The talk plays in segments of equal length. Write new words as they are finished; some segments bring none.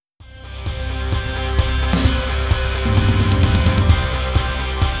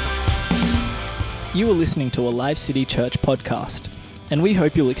You are listening to a Live City Church podcast, and we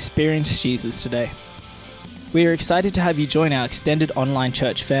hope you'll experience Jesus today. We are excited to have you join our extended online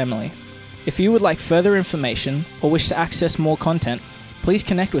church family. If you would like further information or wish to access more content, please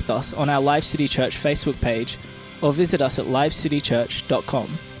connect with us on our Live City Church Facebook page or visit us at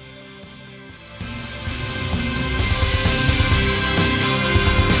livecitychurch.com.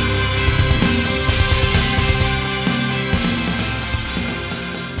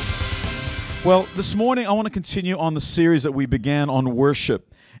 Well, this morning I want to continue on the series that we began on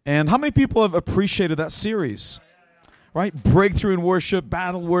worship. And how many people have appreciated that series? Right? Breakthrough in worship,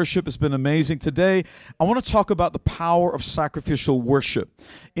 battle worship has been amazing. Today, I want to talk about the power of sacrificial worship.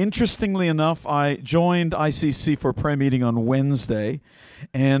 Interestingly enough, I joined ICC for a prayer meeting on Wednesday,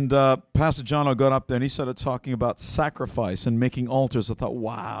 and Pastor John got up there and he started talking about sacrifice and making altars. I thought,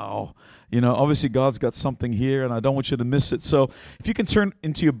 wow, obviously God's got something here, and I don't want you to miss it. So if you can turn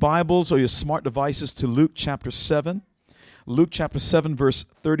into your Bibles or your smart devices to Luke chapter 7. Luke chapter 7, verse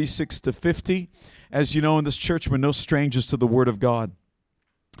 36 to 50. As you know, in this church, we're no strangers to the Word of God.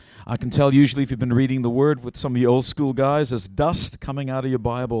 I can tell usually if you've been reading the Word with some of you old school guys, there's dust coming out of your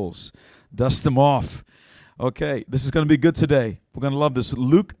Bibles. Dust them off. Okay, this is going to be good today. We're going to love this.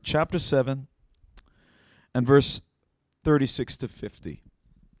 Luke chapter 7 and verse 36 to 50.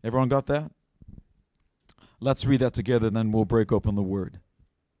 Everyone got that? Let's read that together, and then we'll break open the Word.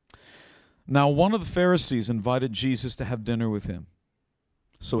 Now, one of the Pharisees invited Jesus to have dinner with him.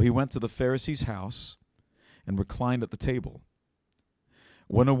 So he went to the Pharisee's house and reclined at the table.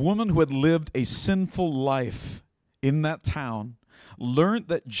 When a woman who had lived a sinful life in that town learned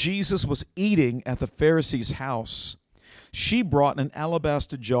that Jesus was eating at the Pharisee's house, she brought an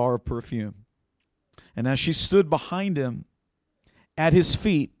alabaster jar of perfume. And as she stood behind him at his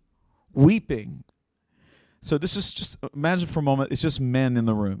feet, weeping. So this is just, imagine for a moment, it's just men in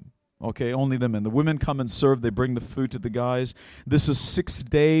the room. Okay, only the men. The women come and serve. They bring the food to the guys. This is 6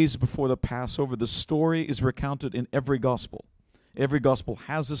 days before the Passover. The story is recounted in every gospel. Every gospel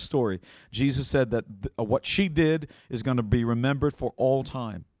has a story. Jesus said that what she did is going to be remembered for all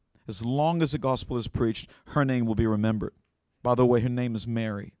time. As long as the gospel is preached, her name will be remembered. By the way, her name is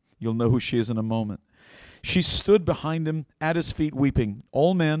Mary. You'll know who she is in a moment. She stood behind him at his feet weeping.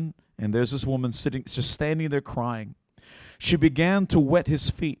 All men, and there's this woman sitting, just standing there crying. She began to wet his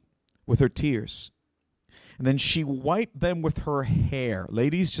feet with her tears. And then she wiped them with her hair.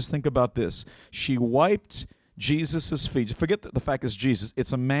 Ladies, just think about this. She wiped Jesus' feet. Forget the fact it's Jesus.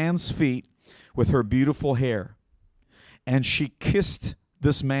 It's a man's feet with her beautiful hair. And she kissed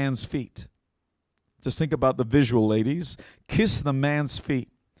this man's feet. Just think about the visual, ladies. Kissed the man's feet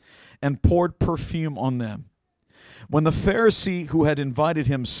and poured perfume on them. When the Pharisee who had invited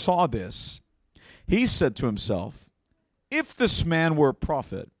him saw this, he said to himself, if this man were a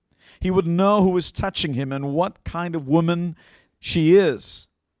prophet, he would know who was touching him and what kind of woman she is,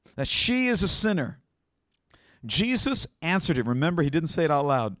 that she is a sinner. Jesus answered him. Remember, he didn't say it out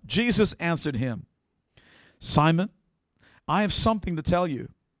loud. Jesus answered him, Simon, I have something to tell you.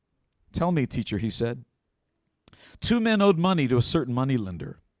 Tell me, teacher, he said. 2 men owed money to a certain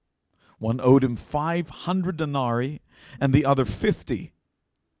moneylender. One owed him 500 denarii and the other 50.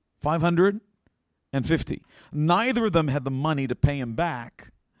 550. Neither of them had the money to pay him back.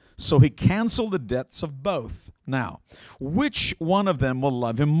 So he canceled the debts of both. Now, which one of them will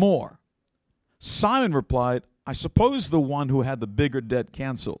love him more? Simon replied, I suppose the one who had the bigger debt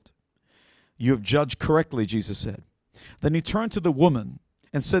canceled. You have judged correctly, Jesus said. Then he turned to the woman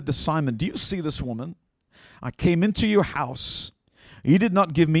and said to Simon, do you see this woman? I came into your house. You did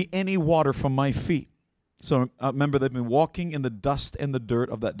not give me any water from my feet. So remember, they've been walking in the dust and the dirt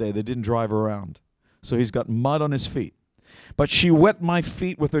of that day. They didn't drive around. So he's got mud on his feet. But she wet my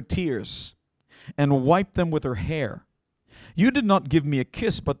feet with her tears and wiped them with her hair. You did not give me a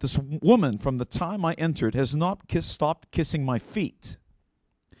kiss, but this woman from the time I entered has not stopped kissing my feet.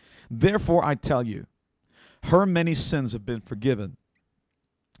 Therefore I tell you, her many sins have been forgiven,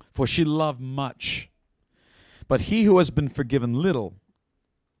 for she loved much. But he who has been forgiven little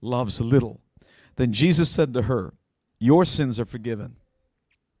loves little. Then Jesus said to her, your sins are forgiven.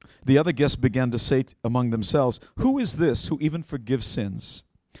 The other guests began to say among themselves, who is this who even forgives sins?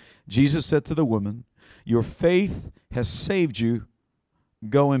 Jesus said to the woman, your faith has saved you.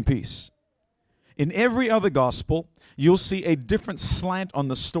 Go in peace. In every other gospel, you'll see a different slant on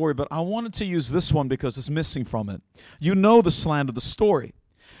the story, but I wanted to use this one because it's missing from it. You know the slant of the story.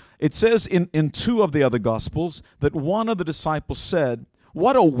 It says in 2 of the other gospels that one of the disciples said,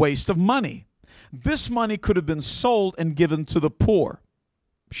 what a waste of money. This money could have been sold and given to the poor.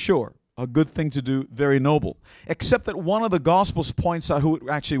 Sure. a good thing to do, very noble. Except that one of the Gospels points out who it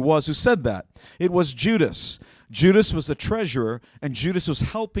actually was who said that. It was Judas. Judas was the treasurer, and Judas was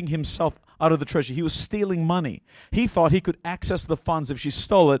helping himself out of the treasury. He was stealing money. He thought he could access the funds if she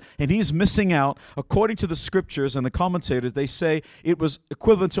stole it, and he's missing out. According to the scriptures and the commentators, they say it was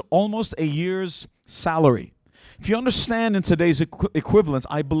equivalent to almost a year's salary. If you understand in today's equivalence,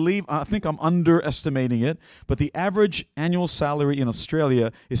 I think I'm underestimating it, but the average annual salary in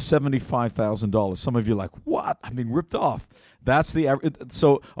Australia is $75,000. Some of you are like, what? I'm being ripped off. That's the average.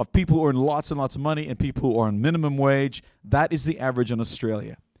 So of people who earn lots and lots of money and people who are on minimum wage, that is the average in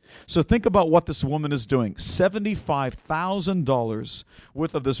Australia. So think about what this woman is doing. $75,000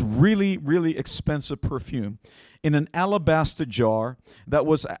 worth of this really, really expensive perfume in an alabaster jar that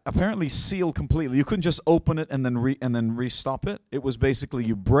was apparently sealed completely. You couldn't just open it and then restop it. It was basically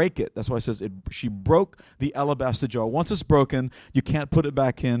you break it. That's why it says she broke the alabaster jar. Once it's broken, you can't put it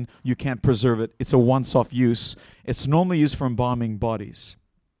back in. You can't preserve it. It's a once-off use. It's normally used for embalming bodies.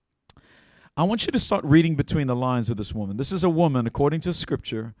 I want you to start reading between the lines with this woman. This is a woman, according to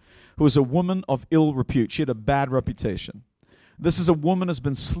Scripture, who is a woman of ill repute. She had a bad reputation. This is a woman who's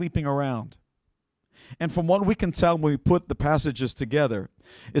been sleeping around. And from what we can tell when we put the passages together,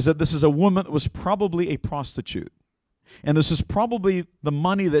 is that this is a woman that was probably a prostitute. And this is probably the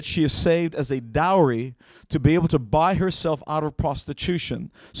money that she has saved as a dowry to be able to buy herself out of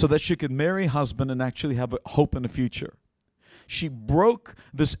prostitution so that she could marry a husband and actually have a hope in the future. She broke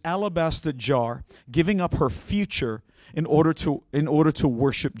this alabaster jar, giving up her future in order to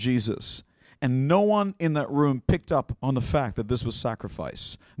worship Jesus. And no one in that room picked up on the fact that this was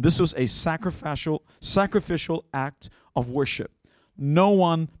sacrifice. This was a sacrificial act of worship. No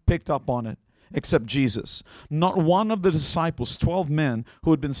one picked up on it except Jesus. Not one of the disciples, 12 men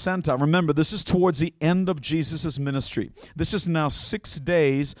who had been sent out. Remember, this is towards the end of Jesus' ministry. This is now 6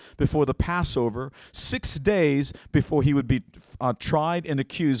 days before the Passover, 6 days before he would be tried and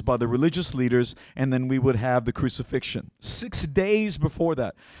accused by the religious leaders, and then we would have the crucifixion. 6 days before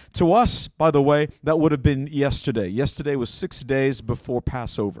that. To us, by the way, that would have been yesterday. Yesterday was 6 days before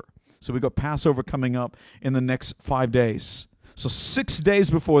Passover. So we got Passover coming up in the next 5 days. So 6 days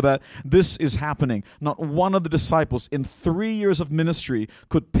before that, this is happening. Not one of the disciples in 3 years of ministry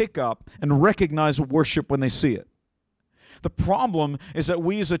could pick up and recognize worship when they see it. The problem is that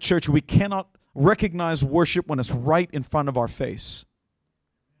we as a church, we cannot recognize worship when it's right in front of our face.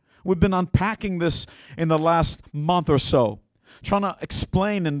 We've been unpacking this in the last month or so, trying to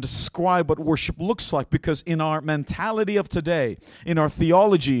explain and describe what worship looks like, because in our mentality of today, in our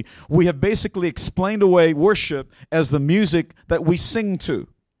theology, we have basically explained away worship as the music that we sing to,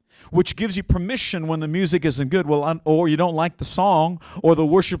 which gives you permission when the music isn't good, or you don't like the song, or the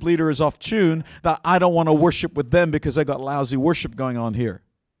worship leader is off tune, that I don't want to worship with them because they got lousy worship going on here.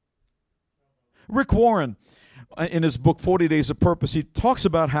 Rick Warren, in his book, 40 Days of Purpose, he talks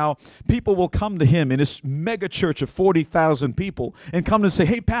about how people will come to him in his mega church of 40,000 people and come and say,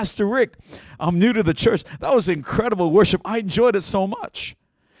 hey, Pastor Rick, I'm new to the church. That was incredible worship. I enjoyed it so much.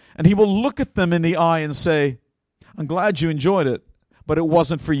 And he will look at them in the eye and say, I'm glad you enjoyed it, but it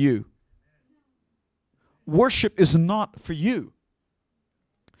wasn't for you. Worship is not for you.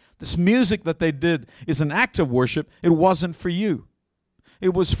 This music that they did is an act of worship. It wasn't for you.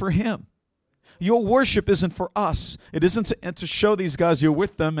 It was for him. Your worship isn't for us. It isn't to show these guys you're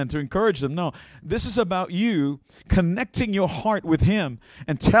with them and to encourage them. No, this is about you connecting your heart with him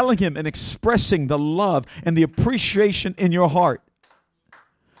and telling him and expressing the love and the appreciation in your heart.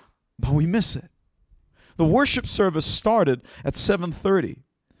 But we miss it. The worship service started at 7:30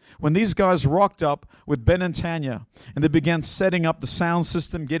 when these guys rocked up with Ben and Tanya, and they began setting up the sound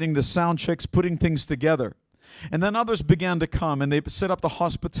system, getting the sound checks, putting things together. And then others began to come, and they set up the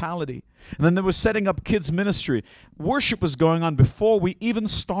hospitality. And then they were setting up kids' ministry. Worship was going on before we even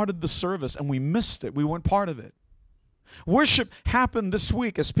started the service, and we missed it. We weren't part of it. Worship happened this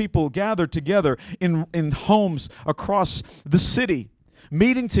week as people gathered together in homes across the city,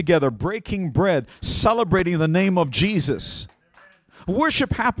 meeting together, breaking bread, celebrating the name of Jesus.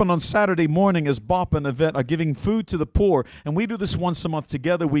 Worship happened on Saturday morning as Bob and Yvette are giving food to the poor. And we do this once a month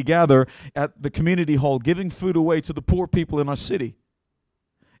together. We gather at the community hall, giving food away to the poor people in our city.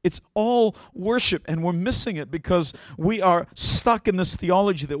 It's all worship, and we're missing it because we are stuck in this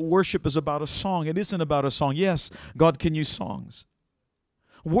theology that worship is about a song. It isn't about a song. Yes, God can use songs.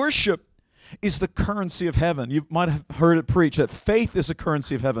 Worship is the currency of heaven. You might have heard it preached that faith is a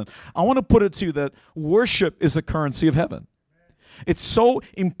currency of heaven. I want to put it to you that worship is a currency of heaven. It's so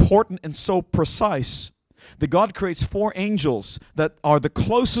important and so precise that God creates 4 angels that are the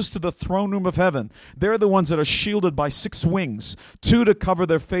closest to the throne room of heaven. They're the ones that are shielded by 6 wings, 2 to cover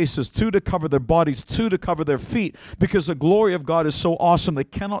their faces, 2 to cover their bodies, 2 to cover their feet, because the glory of God is so awesome they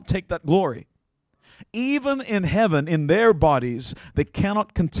cannot take that glory. Even in heaven, in their bodies, they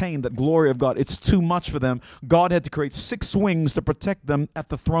cannot contain that glory of God. It's too much for them. God had to create 6 wings to protect them at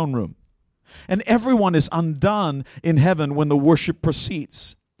the throne room. And everyone is undone in heaven when the worship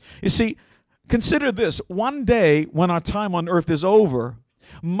proceeds. You see, consider this. One day when our time on earth is over,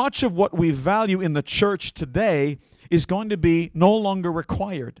 much of what we value in the church today is going to be no longer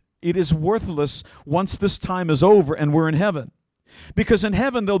required. It is worthless once this time is over and we're in heaven. Because in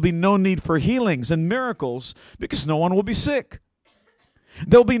heaven there'll be no need for healings and miracles because no one will be sick.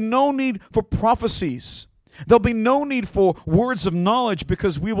 There'll be no need for prophecies. There'll be no need for words of knowledge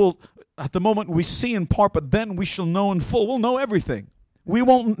because we will, at the moment we see in part, but then we shall know in full. We'll know everything. We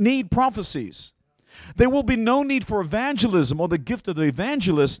won't need prophecies. There will be no need for evangelism or the gift of the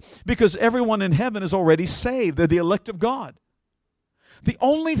evangelist because everyone in heaven is already saved. They're the elect of God. The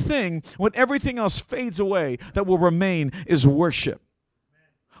only thing, when everything else fades away, that will remain is worship.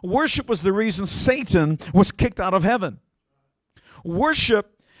 Worship was the reason Satan was kicked out of heaven.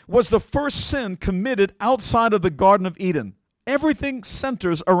 Worship was the first sin committed outside of the Garden of Eden. Everything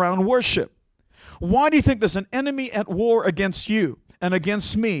centers around worship. Why do you think there's an enemy at war against you and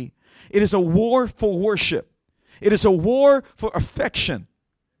against me? It is a war for worship. It is a war for affection.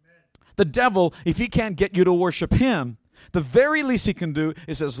 The devil, if he can't get you to worship him, the very least he can do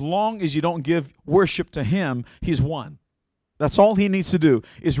is, as long as you don't give worship to him, he's won. That's all he needs to do,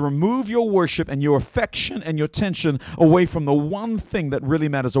 is remove your worship and your affection and your attention away from the one thing that really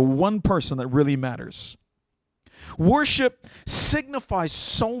matters, or one person that really matters. Worship signifies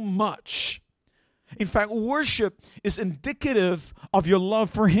so much. In fact, worship is indicative of your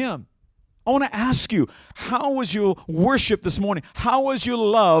love for him. I want to ask you, how was your worship this morning? How was your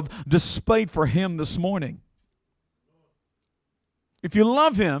love displayed for him this morning? If you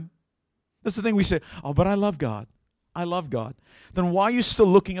love him, that's the thing we say, oh, but I love God. I love God. Then why are you still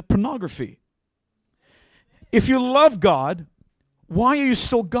looking at pornography? If you love God, why are you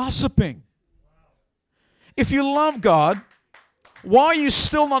still gossiping? If you love God, why are you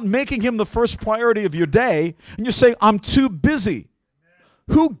still not making him the first priority of your day? And you're saying, I'm too busy.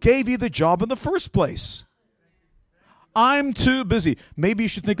 Who gave you the job in the first place? I'm too busy. Maybe you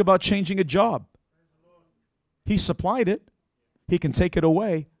should think about changing a job. He supplied it. He can take it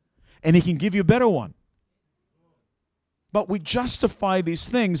away, and he can give you a better one. But we justify these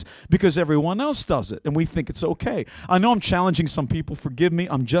things because everyone else does it, and we think it's okay. I know I'm challenging some people. Forgive me.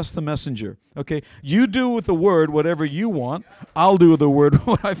 I'm just the messenger, okay? You do with the word whatever you want. I'll do with the word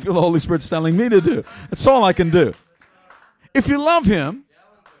what I feel the Holy Spirit's telling me to do. That's all I can do. If you love him,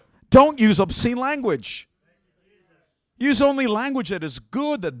 don't use obscene language. Use only language that is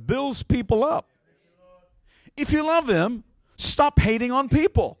good, that builds people up. If you love him, stop hating on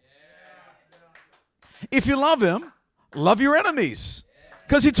people. If you love him, love your enemies,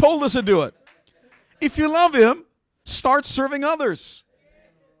 because he told us to do it. If you love him, start serving others.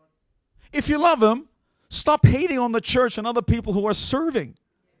 If you love him, stop hating on the church and other people who are serving.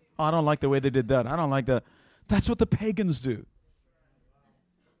 Oh, I don't like the way they did that. I don't like that. That's what the pagans do.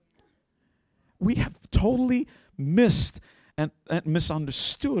 We have totally missed and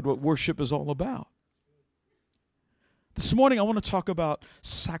misunderstood what worship is all about. This morning, I want to talk about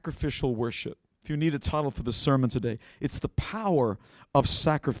sacrificial worship. If you need a title for the sermon today, it's the power of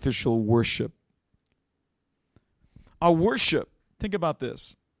sacrificial worship. Our worship, think about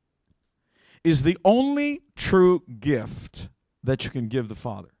this, is the only true gift that you can give the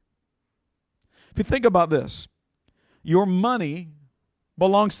Father. If you think about this, your money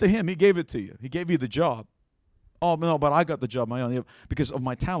belongs to him. He gave it to you. He gave you the job. Oh, no, but I got the job my own because of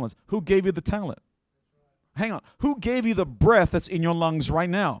my talents. Who gave you the talent? Hang on. Who gave you the breath that's in your lungs right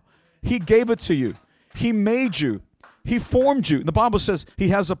now? He gave it to you. He made you. He formed you. The Bible says he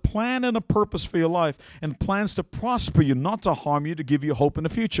has a plan and a purpose for your life, and plans to prosper you, not to harm you, to give you hope in the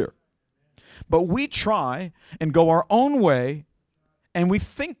future. But we try and go our own way, and we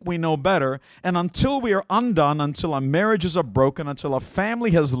think we know better, and until we are undone, until our marriages are broken, until our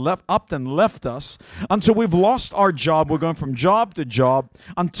family has left us, until we've lost our job, we're going from job to job,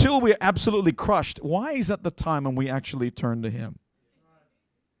 until we're absolutely crushed. Why is that the time when we actually turn to him?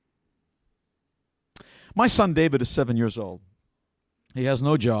 My son David is 7 years old. He has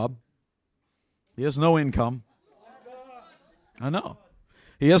no job. He has no income. I know.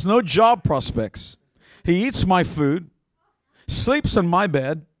 He has no job prospects. He eats my food, sleeps in my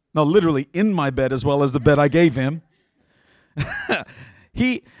bed, no, literally in my bed as well as the bed I gave him.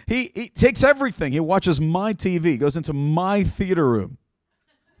 He takes everything. He watches my TV, goes into my theater room.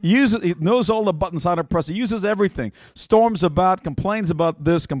 He knows all the buttons how to press. He uses everything. Storms about, complains about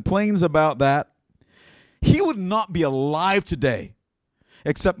this, complains about that. He would not be alive today,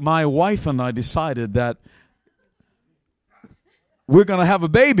 except my wife and I decided that we're going to have a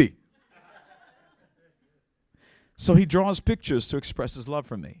baby. So he draws pictures to express his love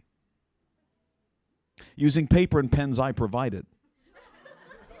for me, using paper and pens I provided.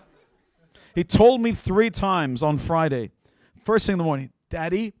 He told me 3 times on Friday, first thing in the morning,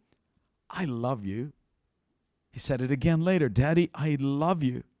 Daddy, I love you. He said it again later, Daddy, I love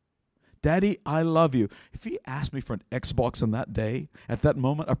you. Daddy, I love you. If he asked me for an Xbox on that day, at that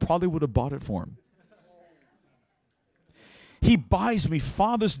moment, I probably would have bought it for him. He buys me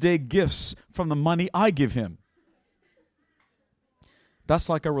Father's Day gifts from the money I give him. That's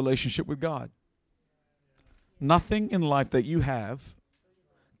like a relationship with God. Nothing in life that you have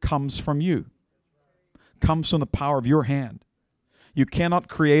comes from you. Comes from the power of your hand. You cannot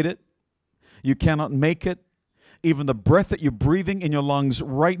create it. You cannot make it. Even the breath that you're breathing in your lungs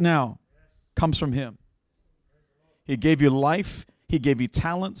right now comes from Him. He gave you life. He gave you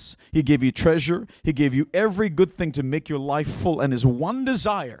talents. He gave you treasure. He gave you every good thing to make your life full. And His one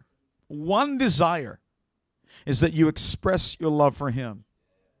desire is that you express your love for Him.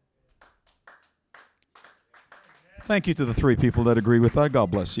 Thank you to the 3 people that agree with that.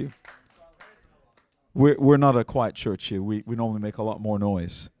 God bless you. We're not a quiet church here. We normally make a lot more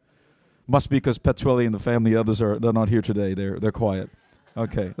noise. Must be because Petuelli and the family, others they're not here today. They're quiet.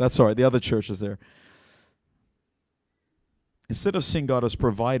 Okay, that's all right. The other church is there. Instead of seeing God as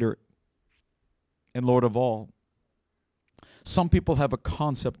provider and Lord of all, some people have a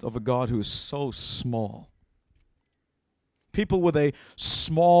concept of a God who is so small. People with a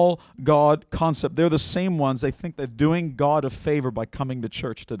small God concept, they're the same ones they think they're doing God a favor by coming to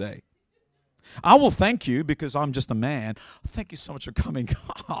church today. I will thank you because I'm just a man. Thank you so much for coming.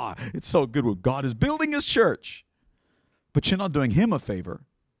 It's so good when God is building His church. But you're not doing Him a favor.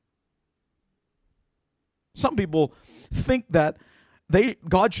 Some people think that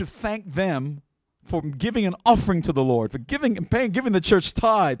God should thank them for giving an offering to the Lord, for giving the church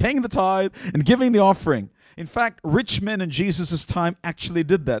tithe, paying the tithe and giving the offering. In fact, rich men in Jesus' time actually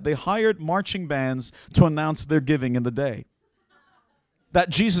did that. They hired marching bands to announce their giving in the day. That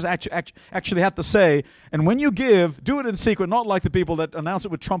Jesus actually had to say, and when you give, do it in secret, not like the people that announce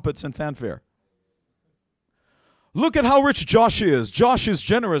it with trumpets and fanfare. Look at how rich Josh is. Josh is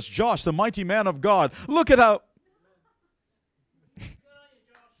generous. Josh, the mighty man of God. Look at how...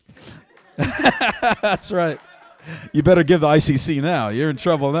 That's right. You better give the ICC now. You're in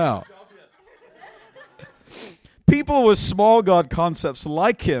trouble now. People with small God concepts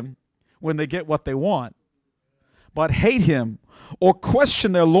like him when they get what they want, but hate him or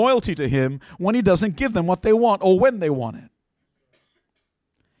question their loyalty to him when he doesn't give them what they want or when they want it.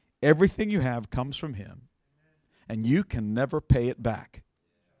 Everything you have comes from him, and you can never pay it back.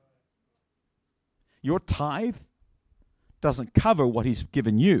 Your tithe doesn't cover what he's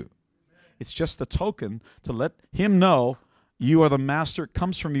given you. It's just a token to let him know you are the master. It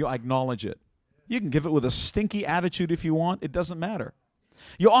comes from you. I acknowledge it. You can give it with a stinky attitude if you want. It doesn't matter.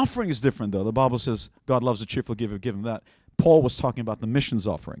 Your offering is different, though. The Bible says God loves a cheerful giver. Give him that. Paul was talking about the missions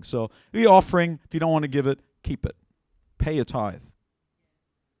offering. So the offering, if you don't want to give it, keep it. Pay a tithe.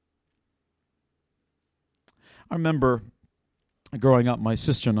 I remember growing up, my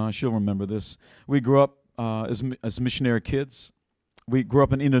sister and I, she'll remember this. We grew up as missionary kids. We grew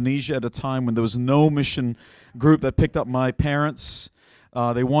up in Indonesia at a time when there was no mission group that picked up my parents.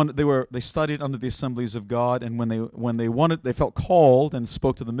 They studied under the Assemblies of God, and when they felt called and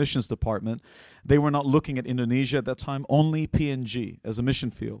spoke to the missions department. They were not looking at Indonesia at that time, only PNG as a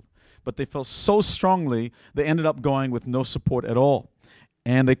mission field. But they felt so strongly, they ended up going with no support at all.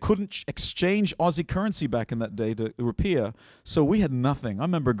 And they couldn't exchange Aussie currency back in that day to rupiah, so we had nothing. I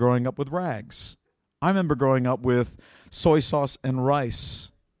remember growing up with rags. I remember growing up with soy sauce and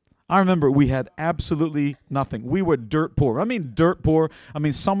rice. I remember we had absolutely nothing. We were dirt poor. I mean dirt poor. I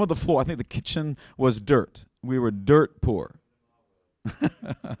mean some of the floor, I think the kitchen was dirt. We were dirt poor.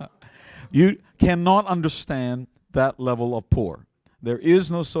 You cannot understand that level of poor. There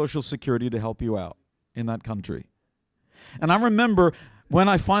is no social security to help you out in that country. And I remember when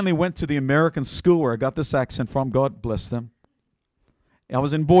I finally went to the American school where I got this accent from, God bless them. I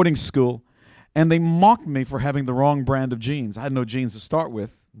was in boarding school, and they mocked me for having the wrong brand of jeans. I had no jeans to start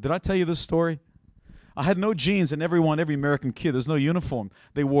with. Did I tell you this story? I had no jeans, and every American kid, there's no uniform.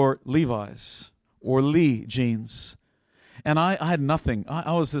 They wore Levi's or Lee jeans. And I had nothing.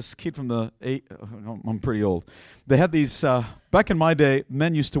 I was this kid from I'm pretty old. They had these, back in my day,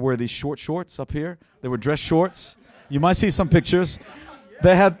 men used to wear these short shorts up here. They were dress shorts. You might see some pictures.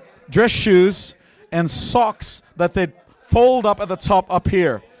 They had dress shoes and socks that they'd fold up at the top up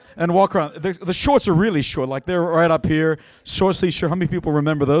here and walk around. The shorts are really short, like they're right up here. Short sleeve shirt. How many people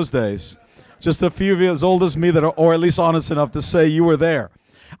remember those days? Just a few of you as old as me that are, or at least honest enough to say you were there.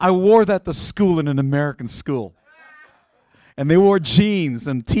 I wore that to school in an American school. And they wore jeans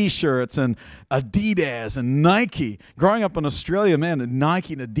and T-shirts and Adidas and Nike. Growing up in Australia, man,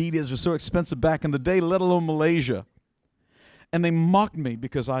 Nike and Adidas were so expensive back in the day, let alone Malaysia. And they mocked me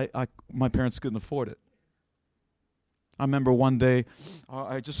because my parents couldn't afford it. I remember one day,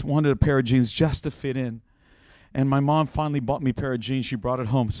 I just wanted a pair of jeans just to fit in. And my mom finally bought me a pair of jeans. She brought it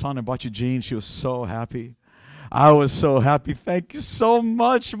home. Son, I bought you jeans. She was so happy. I was so happy. Thank you so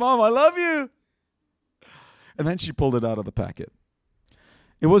much, Mom. I love you. And then she pulled it out of the packet.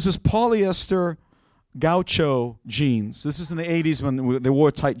 It was this polyester gaucho jeans. This is in the 80s when they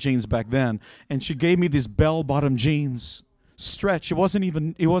wore tight jeans back then. And she gave me these bell-bottom jeans. Stretch. It wasn't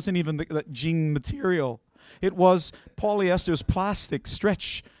even the jean material. It was polyester. It was plastic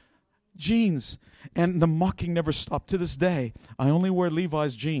stretch jeans. And the mocking never stopped. To this day, I only wear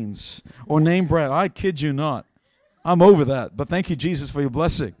Levi's jeans or name brand. I kid you not. I'm over that. But thank you, Jesus, for your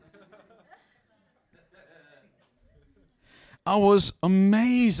blessing. I was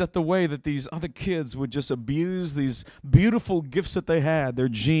amazed at the way that these other kids would just abuse these beautiful gifts that they had, their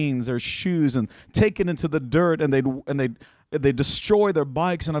jeans, their shoes, and take it into the dirt, and they'd destroy their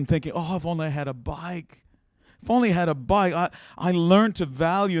bikes. And I'm thinking, oh, if only I had a bike. If only I had a bike. I learned to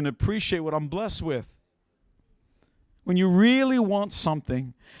value and appreciate what I'm blessed with. When you really want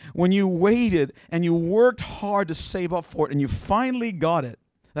something, when you waited and you worked hard to save up for it, and you finally got it,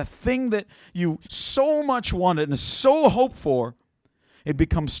 that thing that you so much wanted and so hoped for, it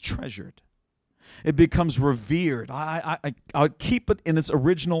becomes treasured. It becomes revered. I would keep it in its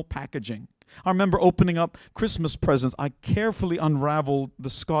original packaging. I remember opening up Christmas presents. I carefully unraveled the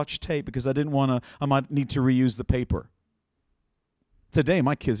Scotch tape because I might need to reuse the paper. Today,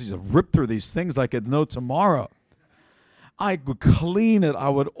 my kids just rip through these things like it's no tomorrow. I would clean it. I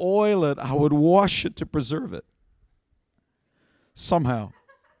would oil it. I would wash it to preserve it. Somehow,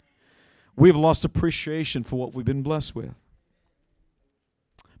 we've lost appreciation for what we've been blessed with.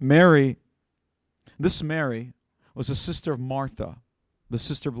 This Mary was a sister of Martha, the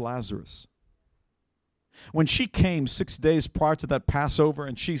sister of Lazarus. When she came 6 days prior to that Passover,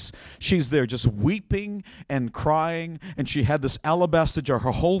 and she's there just weeping and crying, and she had this alabaster jar,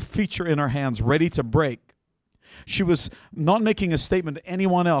 her whole feature in her hands, ready to break. She was not making a statement to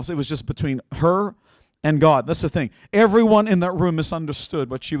anyone else. It was just between her and God. That's the thing. Everyone in that room misunderstood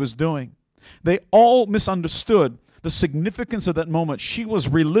what she was doing. They all misunderstood the significance of that moment. She was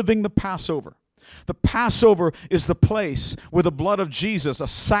reliving the Passover. The Passover is the place where the blood of Jesus, a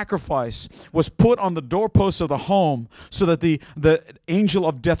sacrifice, was put on the doorposts of the home so that the angel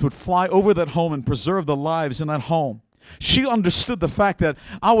of death would fly over that home and preserve the lives in that home. She understood the fact that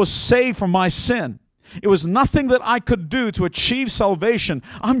I was saved from my sin. It was nothing that I could do to achieve salvation.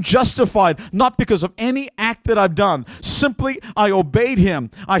 I'm justified not because of any act that I've done. Simply, I obeyed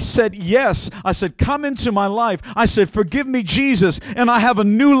Him. I said yes. I said, come into my life. I said, forgive me, Jesus, and I have a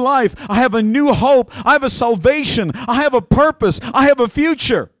new life. I have a new hope. I have a salvation. I have a purpose. I have a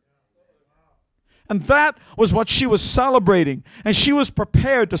future. And that was what she was celebrating. And she was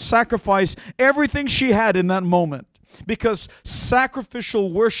prepared to sacrifice everything she had in that moment. Because sacrificial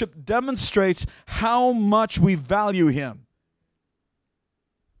worship demonstrates how much we value Him.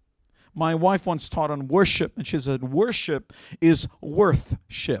 My wife once taught on worship, and she said, worship is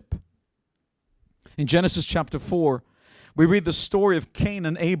worthship. In Genesis chapter 4, we read the story of Cain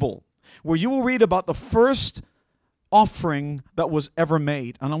and Abel, where you will read about the first offering that was ever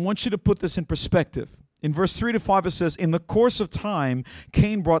made. And I want you to put this in perspective. In verse 3 to 5, it says, in the course of time,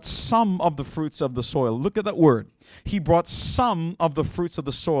 Cain brought some of the fruits of the soil. Look at that word. He brought some of the fruits of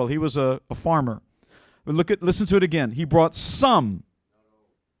the soil. He was a farmer. Listen to it again. He brought some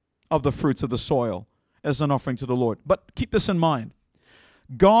of the fruits of the soil as an offering to the Lord. But keep this in mind.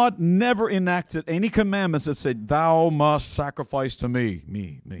 God never enacted any commandments that said, thou must sacrifice to me.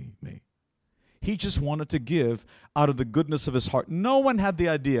 He just wanted to give out of the goodness of his heart. No one had the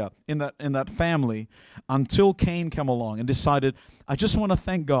idea in that family until Cain came along and decided, I just want to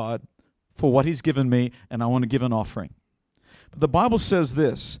thank God for what He's given me, and I want to give an offering. But the Bible says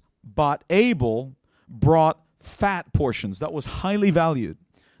this, but Abel brought fat portions. That was highly valued.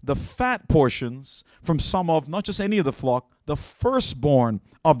 The fat portions from some of, not just any of the flock, the firstborn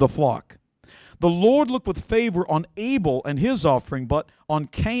of the flock. The Lord looked with favor on Abel and his offering, but on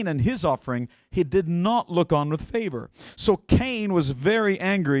Cain and his offering, he did not look on with favor. So Cain was very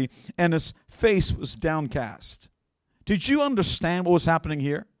angry, and his face was downcast. Did you understand what was happening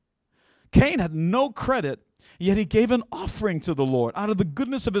here? Cain had no credit, yet he gave an offering to the Lord out of the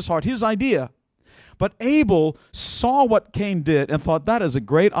goodness of his heart, his idea. But Abel saw what Cain did and thought, that is a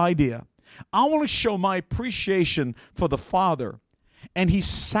great idea. I want to show my appreciation for the Father. And he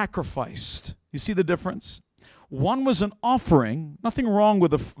sacrificed. You see the difference? One was an offering, nothing wrong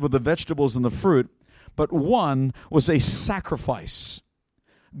with the vegetables and the fruit, but one was a sacrifice.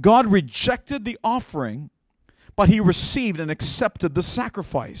 God rejected the offering, but he received and accepted the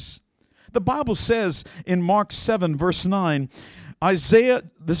sacrifice. The Bible says in Mark 7, verse 9, Isaiah,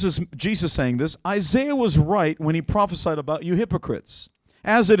 this is Jesus saying this, Isaiah was right when he prophesied about you hypocrites.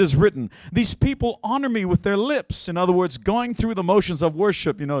 As it is written, these people honor me with their lips. In other words, going through the motions of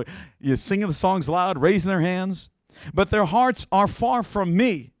worship. You know, you're singing the songs loud, raising their hands. But their hearts are far from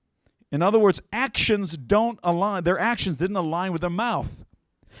me. In other words, actions don't align. Their actions didn't align with their mouth.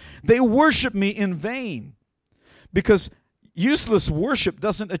 They worship me in vain. Because useless worship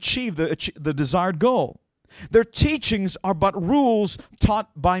doesn't achieve the desired goal. Their teachings are but rules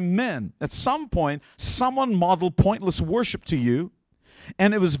taught by men. At some point, someone modeled pointless worship to you,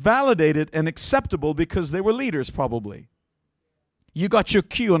 and it was validated and acceptable because they were leaders probably. You got your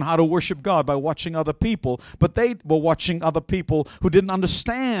cue on how to worship God by watching other people, but they were watching other people who didn't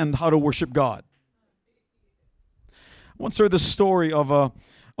understand how to worship God. I once heard the story of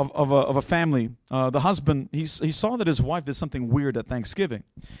a family. The husband, he saw that his wife did something weird at Thanksgiving.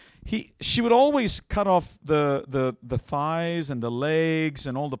 She would always cut off the thighs and the legs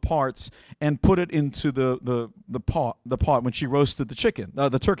and all the parts and put it into the pot when she roasted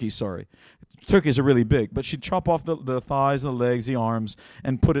the turkey. Sorry, turkeys are really big, but she'd chop off the thighs, the legs, the arms,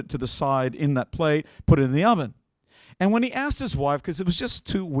 and put it to the side in that plate. Put it in the oven. And when he asked his wife, because it was just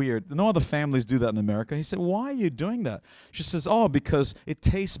too weird, no other families do that in America, he said, "Why are you doing that?" She says, "Oh, because it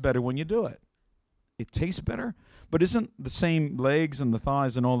tastes better when you do it." It tastes better? But isn't the same legs and the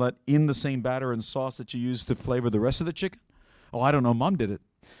thighs and all that in the same batter and sauce that you use to flavor the rest of the chicken? "Oh, I don't know. Mom did it."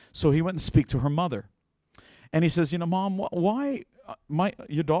 So he went and speak to her mother. And he says, "Mom, why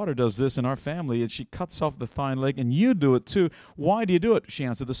your daughter does this in our family, and she cuts off the thigh and leg, and you do it too. Why do you do it?" She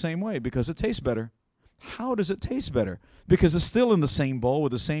answered the same way, "Because it tastes better." "How does it taste better?" "Because it's still in the same bowl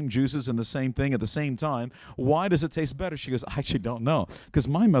with the same juices and the same thing at the same time. Why does it taste better?" She goes, "I actually don't know, because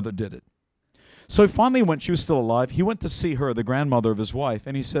my mother did it." So he finally went, she was still alive, he went to see her, the grandmother of his wife,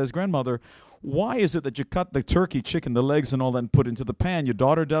 and he says, "Grandmother, why is it that you cut the turkey, chicken, the legs and all that and put it into the pan? Your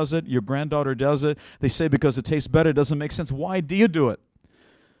daughter does it, your granddaughter does it. They say because it tastes better, it doesn't make sense. Why do you do it?"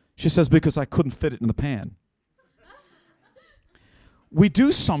 She says, "Because I couldn't fit it in the pan." We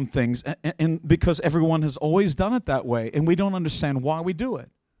do some things and because everyone has always done it that way, and we don't understand why we do it.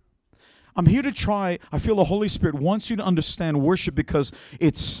 I'm here to try. I feel the Holy Spirit wants you to understand worship because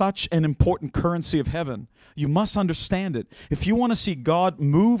it's such an important currency of heaven. You must understand it. If you want to see God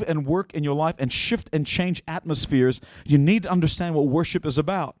move and work in your life and shift and change atmospheres, you need to understand what worship is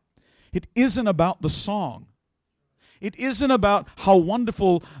about. It isn't about the song. It isn't about how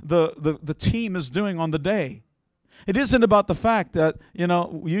wonderful the team is doing on the day. It isn't about the fact that,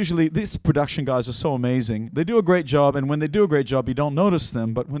 usually these production guys are so amazing. They do a great job, and when they do a great job, you don't notice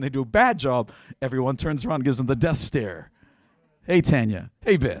them. But when they do a bad job, everyone turns around and gives them the death stare. Hey, Tanya.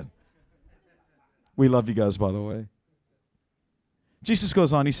 Hey, Ben. We love you guys, by the way. Jesus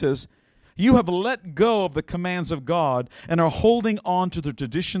goes on, he says, "You have let go of the commands of God and are holding on to the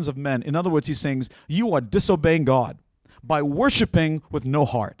traditions of men." In other words, he's saying, you are disobeying God by worshiping with no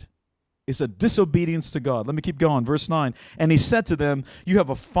heart. It's a disobedience to God. Let me keep going. Verse 9. "And he said to them, you have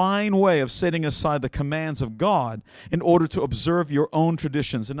a fine way of setting aside the commands of God in order to observe your own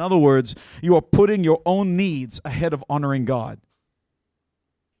traditions." In other words, you are putting your own needs ahead of honoring God.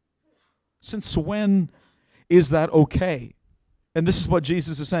 Since when is that okay? And this is what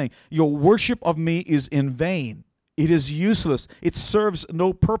Jesus is saying. Your worship of me is in vain. It is useless. It serves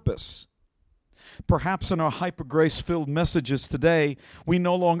no purpose. Perhaps in our hyper-grace-filled messages today, we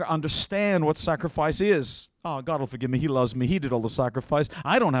no longer understand what sacrifice is. "Oh, God will forgive me. He loves me. He did all the sacrifice.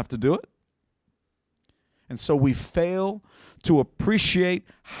 I don't have to do it." And so we fail to appreciate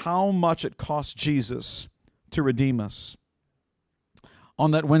how much it cost Jesus to redeem us.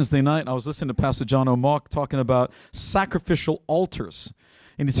 On that Wednesday night, I was listening to Pastor John O'Mark talking about sacrificial altars.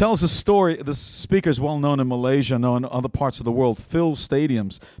 And he tells a story. This speaker is well known in Malaysia, known in other parts of the world, filled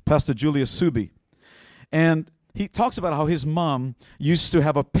stadiums, Pastor Julius Subi. And He talks about how his mom used to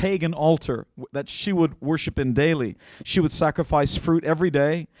have a pagan altar that she would worship in daily. She would sacrifice fruit every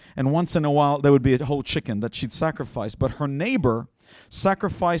day, and once in a while there would be a whole chicken that she'd sacrifice. But her neighbor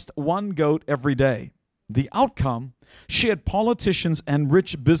sacrificed one goat every day. The outcome, she had politicians and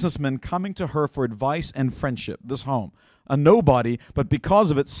rich businessmen coming to her for advice and friendship. This home, a nobody, but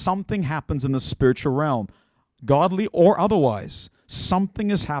because of it, something happens in the spiritual realm, godly or otherwise.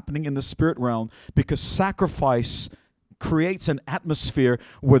 Something is happening in the spirit realm because sacrifice creates an atmosphere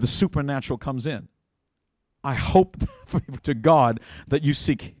where the supernatural comes in. I hope to God that you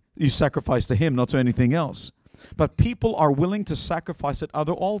sacrifice to Him, not to anything else. But people are willing to sacrifice at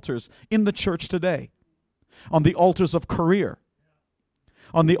other altars in the church today. On the altars of career.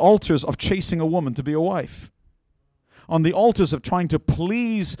 On the altars of chasing a woman to be a wife. On the altars of trying to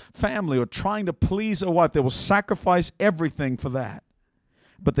please family or trying to please a wife. They will sacrifice everything for that.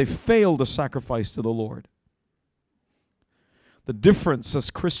 But they fail to sacrifice to the Lord. The difference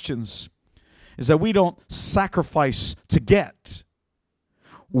as Christians is that we don't sacrifice to get.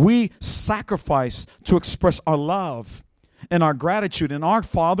 We sacrifice to express our love and our gratitude. And our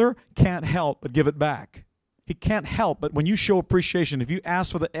Father can't help but give it back. He can't help but when you show appreciation. If you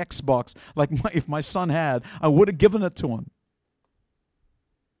ask for the Xbox, like if my son had, I would have given it to him.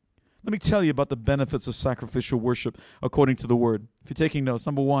 Let me tell you about the benefits of sacrificial worship according to the Word. If you're taking notes,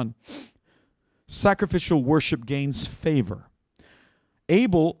 number one, sacrificial worship gains favor.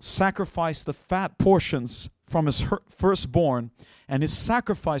 Abel sacrificed the fat portions from his firstborn, and his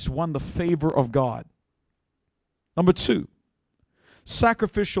sacrifice won the favor of God. Number two,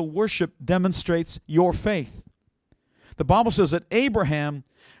 sacrificial worship demonstrates your faith. The Bible says that Abraham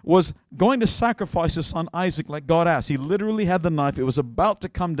was going to sacrifice his son Isaac like God asked. He literally had the knife. It was about to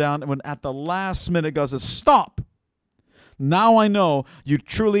come down, and when at the last minute God says, "Stop. Now I know you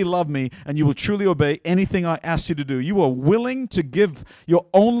truly love me and you will truly obey anything I ask you to do." You are willing to give your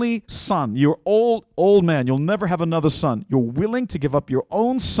only son. You're old man. You'll never have another son. You're willing to give up your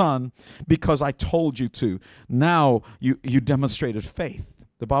own son because I told you to. Now you demonstrated faith.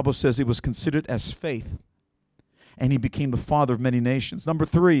 The Bible says it was considered as faith, and he became the father of many nations. Number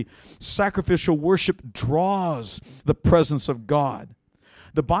three, sacrificial worship draws the presence of God.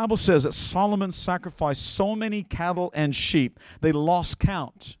 The Bible says that Solomon sacrificed so many cattle and sheep, they lost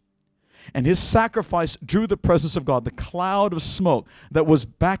count. And his sacrifice drew the presence of God. The cloud of smoke that was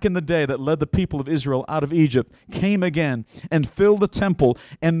back in the day that led the people of Israel out of Egypt came again and filled the temple,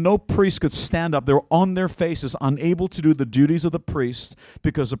 and no priest could stand up. They were on their faces, unable to do the duties of the priest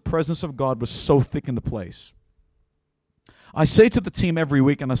because the presence of God was so thick in the place. I say to the team every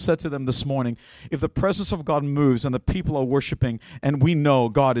week, and I said to them this morning, if the presence of God moves and the people are worshiping and we know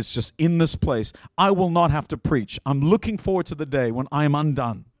God is just in this place, I will not have to preach. I'm looking forward to the day when I am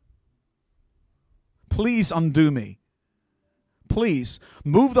undone. Please undo me. Please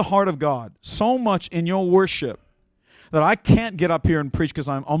move the heart of God so much in your worship that I can't get up here and preach because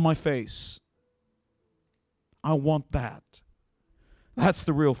I'm on my face. I want that. That's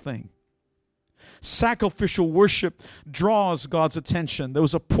the real thing. Sacrificial worship draws God's attention. There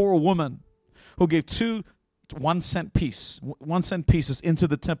was a poor woman who gave 2 1-cent pieces into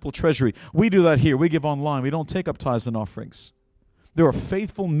the temple treasury. We do that here. We give online. We don't take up tithes and offerings. There are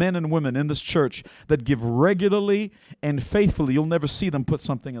faithful men and women in this church that give regularly and faithfully. You'll never see them put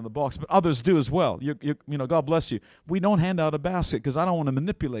something in the box, but others do as well. You know, God bless you. We don't hand out a basket because I don't want to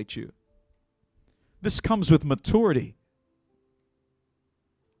manipulate you. This comes with maturity.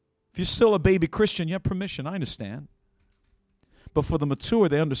 If you're still a baby Christian, you have permission. I understand. But for the mature,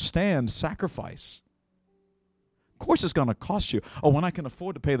 they understand sacrifice. Of course it's going to cost you. Oh, when I can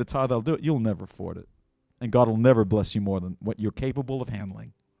afford to pay the tithe, I'll do it. You'll never afford it. And God will never bless you more than what you're capable of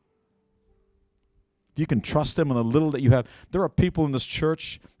handling. If you can trust Him in the little that you have. There are people in this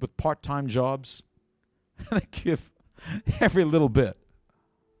church with part-time jobs. They give every little bit.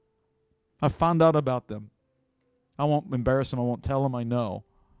 I found out about them. I won't embarrass them. I won't tell them I know.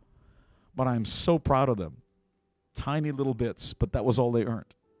 But I am so proud of them. Tiny little bits, but that was all they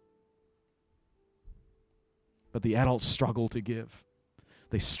earned. But the adults struggle to give.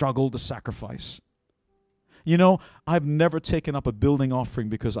 They struggle to sacrifice. You know, I've never taken up a building offering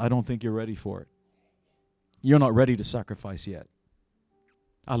because I don't think you're ready for it. You're not ready to sacrifice yet.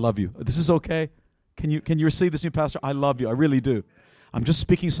 I love you. This is okay. Can you receive this new pastor? I love you. I really do. I'm just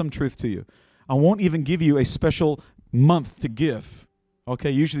speaking some truth to you. I won't even give you a special month to give.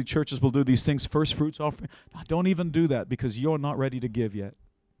 Okay, usually churches will do these things, first fruits offering. Don't even do that because you're not ready to give yet.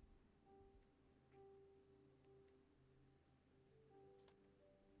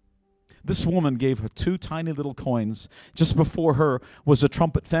 This woman gave her 2 tiny little coins. Just before her was a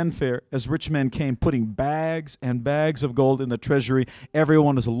trumpet fanfare as rich men came, putting bags and bags of gold in the treasury.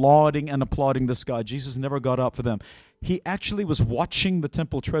 Everyone was lauding and applauding this guy. Jesus never got up for them. He actually was watching the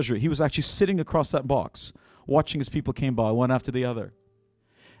temple treasury. He was actually sitting across that box, watching as people came by, one after the other.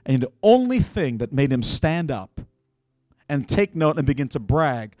 And the only thing that made him stand up and take note and begin to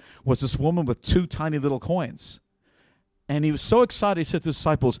brag was this woman with 2 tiny little coins. And he was so excited, he said to his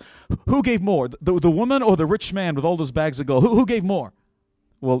disciples, who gave more, the woman or the rich man with all those bags of gold? Who gave more?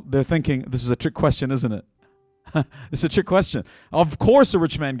 Well, they're thinking, this is a trick question, isn't it? It's a trick question. Of course the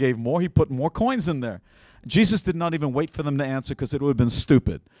rich man gave more. He put more coins in there. Jesus did not even wait for them to answer because it would have been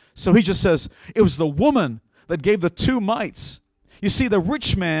stupid. So he just says, it was the woman that gave the 2 mites. You see, the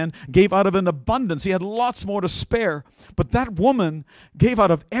rich man gave out of an abundance. He had lots more to spare. But that woman gave out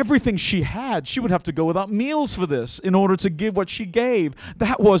of everything she had. She would have to go without meals for this in order to give what she gave.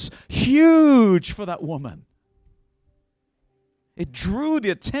 That was huge for that woman. It drew the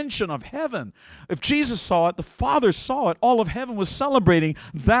attention of heaven. If Jesus saw it, the Father saw it. All of heaven was celebrating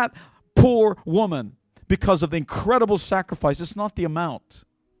that poor woman because of the incredible sacrifice. It's not the amount.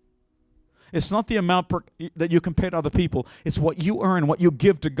 It's not the amount that you compare to other people. It's what you earn, what you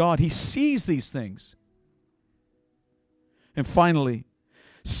give to God. He sees these things. And finally,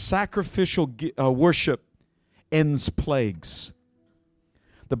 sacrificial worship ends plagues.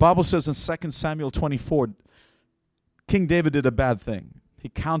 The Bible says in 2 Samuel 24, King David did a bad thing. He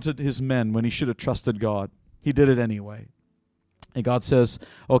counted his men when he should have trusted God. He did it anyway. And God says,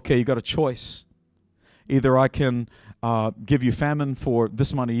 okay, you got a choice. Either I can give you famine for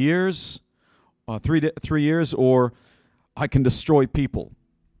this amount of years, 3 years, or I can destroy people,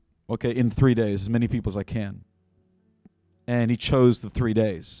 okay, in 3 days, as many people as I can. And he chose the 3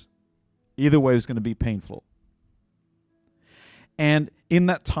 days. Either way, it was going to be painful. And in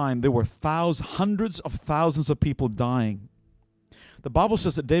that time, there were hundreds of thousands of people dying. The Bible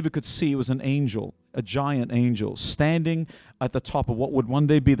says that David could see it was an angel, a giant angel, standing at the top of what would one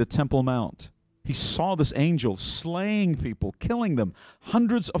day be the Temple Mount. He saw this angel slaying people, killing them,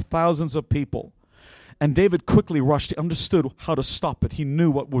 hundreds of thousands of people. And David quickly rushed. He understood how to stop it. He knew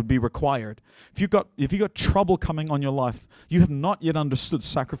what would be required. If you got trouble coming on your life, you have not yet understood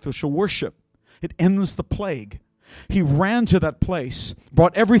sacrificial worship. It ends the plague. He ran to that place,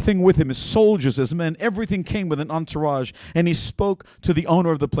 brought everything with him, his soldiers, his men, everything came with an entourage, and he spoke to the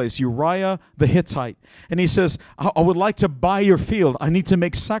owner of the place, Uriah the Hittite. And he says, I would like to buy your field. I need to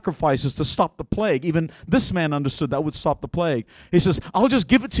make sacrifices to stop the plague. Even this man understood that would stop the plague. He says, I'll just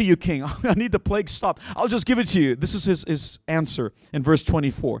give it to you, king. I need the plague stopped. I'll just give it to you. This is his answer in verse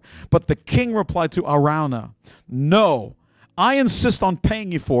 24. But the king replied to Araunah, no, I insist on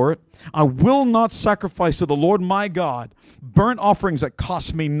paying you for it. I will not sacrifice to the Lord my God burnt offerings that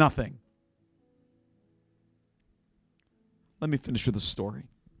cost me nothing. Let me finish with a story.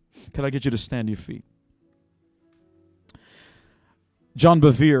 Can I get you to stand to your feet? John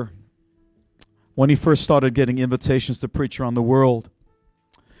Bevere, when he first started getting invitations to preach around the world,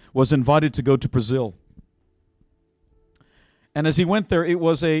 was invited to go to Brazil. And as he went there, it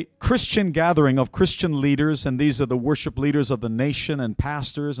was a Christian gathering of Christian leaders, and these are the worship leaders of the nation and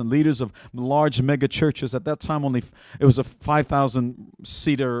pastors and leaders of large mega churches. At that time, it was a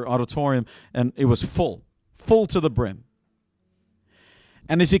 5,000-seater auditorium, and it was full to the brim.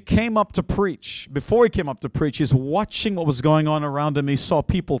 And as he came up to preach, before he came up to preach, he's watching what was going on around him. He saw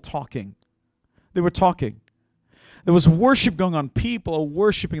people talking. They were talking. There was worship going on. People are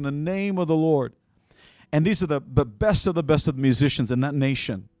worshiping the name of the Lord. And these are the best of the musicians in that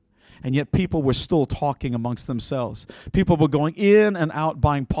nation. And yet people were still talking amongst themselves. People were going in and out,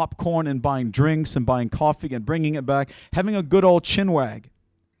 buying popcorn and buying drinks and buying coffee and bringing it back, having a good old chinwag.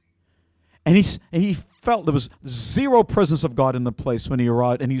 And he felt there was zero presence of God in the place when he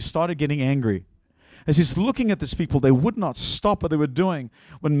arrived, and he started getting angry. As he's looking at these people, they would not stop what they were doing.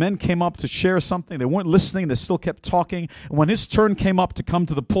 When men came up to share something, they weren't listening, they still kept talking. And when his turn came up to come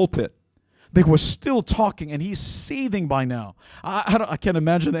to the pulpit, they were still talking, and he's seething by now. I can't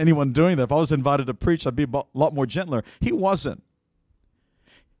imagine anyone doing that. If I was invited to preach, I'd be a lot more gentler. He wasn't.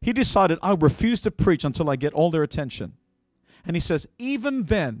 He decided, I refuse to preach until I get all their attention. And he says, even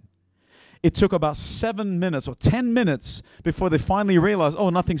then, it took about 7 minutes or 10 minutes before they finally realized, oh,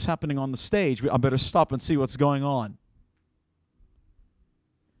 nothing's happening on the stage. I better stop and see what's going on.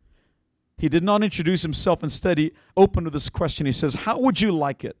 He did not introduce himself. Instead, he opened with this question. He says, how would you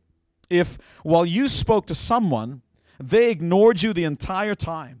like it if while you spoke to someone, they ignored you the entire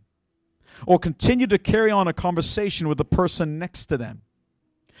time, or continued to carry on a conversation with the person next to them,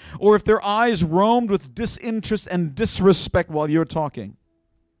 or if their eyes roamed with disinterest and disrespect while you're talking?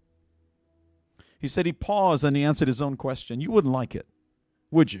 He said he paused and he answered his own question. You wouldn't like it,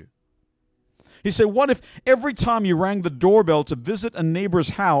 would you? He said, what if every time you rang the doorbell to visit a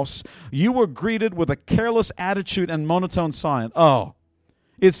neighbor's house, you were greeted with a careless attitude and monotone sign? Oh,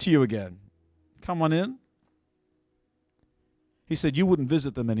 it's you again. Come on in. He said, you wouldn't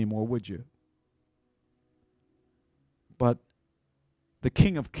visit them anymore, would you? But the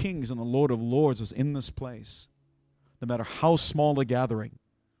King of Kings and the Lord of Lords was in this place, no matter how small the gathering.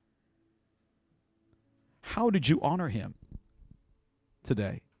 How did you honor him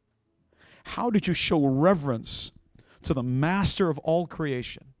today? How did you show reverence to the master of all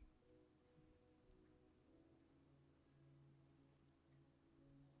creation?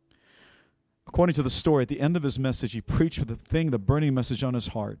 According to the story, at the end of his message, he preached with the burning message on his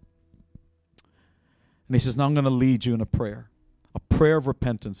heart. And he says, now I'm going to lead you in a prayer of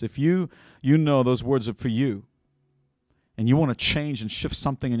repentance. If you know those words are for you, and you want to change and shift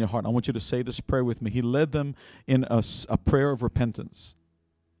something in your heart, I want you to say this prayer with me. He led them in a prayer of repentance.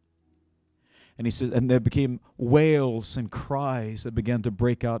 And he says, and there became wails and cries that began to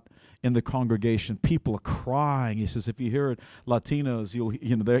break out in the congregation. People are crying. He says, if you hear Latinos,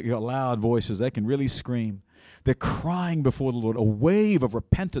 they got loud voices. They can really scream. They're crying before the Lord. A wave of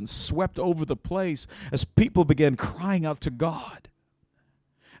repentance swept over the place as people began crying out to God.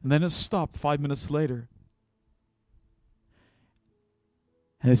 And then it stopped 5 minutes later.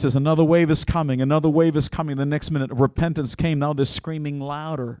 And he says, another wave is coming. Another wave is coming. The next minute, repentance came. Now they're screaming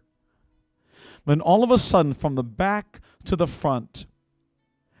louder. Then all of a sudden, from the back to the front,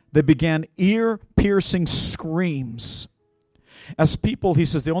 they began ear-piercing screams. As people, he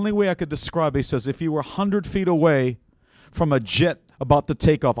says, the only way I could describe it, he says, if you were 100 feet away from a jet about to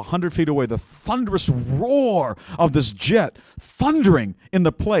take off, 100 feet away, the thunderous roar of this jet thundering in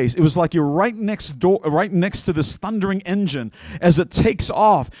the place. It was like you're right next to this thundering engine as it takes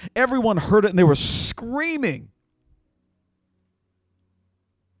off. Everyone heard it and they were screaming.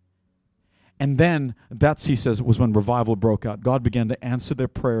 And then he says, was when revival broke out. God began to answer their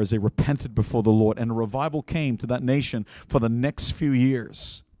prayers. They repented before the Lord. And a revival came to that nation for the next few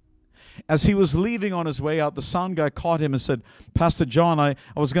years. As he was leaving on his way out, the sound guy caught him and said, Pastor John, I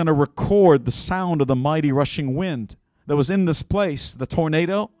was going to record the sound of the mighty rushing wind that was in this place, the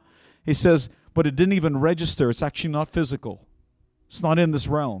tornado. He says, but it didn't even register. It's actually not physical. It's not in this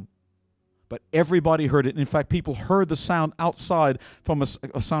realm. But everybody heard it. In fact, people heard the sound outside from a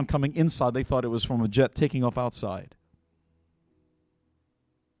sound coming inside. They thought it was from a jet taking off outside.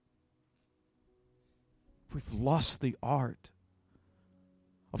 We've lost the art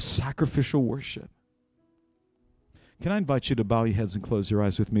of sacrificial worship. Can I invite you to bow your heads and close your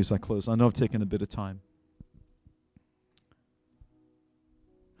eyes with me as I close? I know I've taken a bit of time.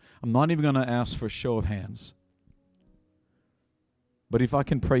 I'm not even going to ask for a show of hands. But if I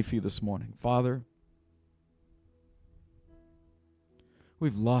can pray for you this morning, Father,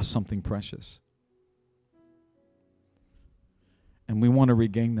 we've lost something precious. And we want to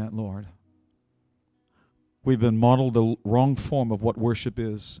regain that, Lord. We've been modeled the wrong form of what worship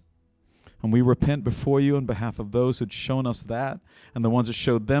is. And we repent before you on behalf of those who'd shown us that and the ones that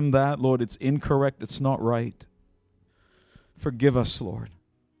showed them that. Lord, it's incorrect. It's not right. Forgive us, Lord.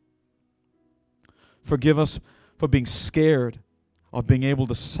 Forgive us for being scared of being able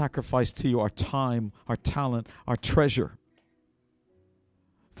to sacrifice to you our time, our talent, our treasure.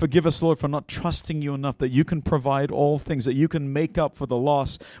 Forgive us, Lord, for not trusting you enough that you can provide all things, that you can make up for the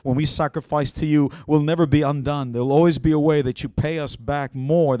loss. When we sacrifice to you, we'll never be undone. There'll always be a way that you pay us back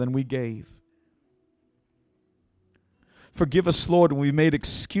more than we gave. Forgive us, Lord, when we made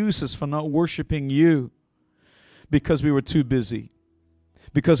excuses for not worshiping you because we were too busy,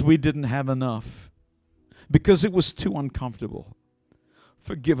 because we didn't have enough, because it was too uncomfortable.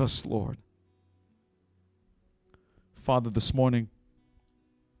 Forgive us, Lord. Father, this morning,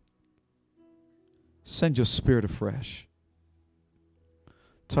 send your Spirit afresh.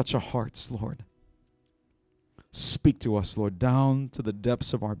 Touch our hearts, Lord. Speak to us, Lord, down to the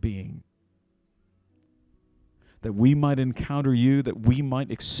depths of our being, that we might encounter you, that we might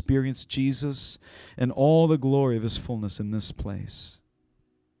experience Jesus and all the glory of his fullness in this place.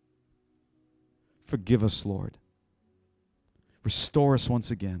 Forgive us, Lord. Restore us once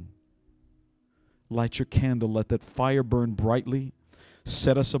again. Light your candle. Let that fire burn brightly.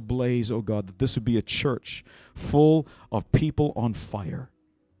 Set us ablaze, oh God, that this would be a church full of people on fire.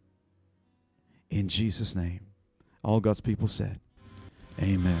 In Jesus' name. All God's people said,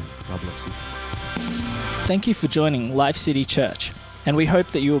 amen. God bless you. Thank you for joining Life City Church, and we hope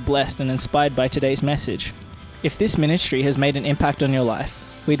that you were blessed and inspired by today's message. If this ministry has made an impact on your life,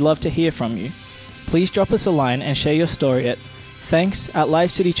 we'd love to hear from you. Please drop us a line and share your story at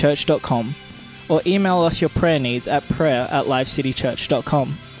thanks@lifecitychurch.com or email us your prayer needs at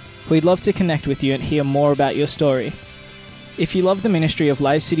prayer@livecitychurch.com. We'd love to connect with you and hear more about your story. If you love the ministry of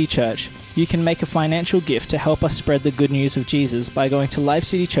Live City Church, you can make a financial gift to help us spread the good news of Jesus by going to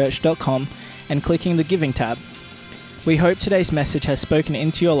livecitychurch.com and clicking the Giving tab. We hope today's message has spoken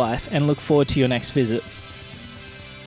into your life and look forward to your next visit.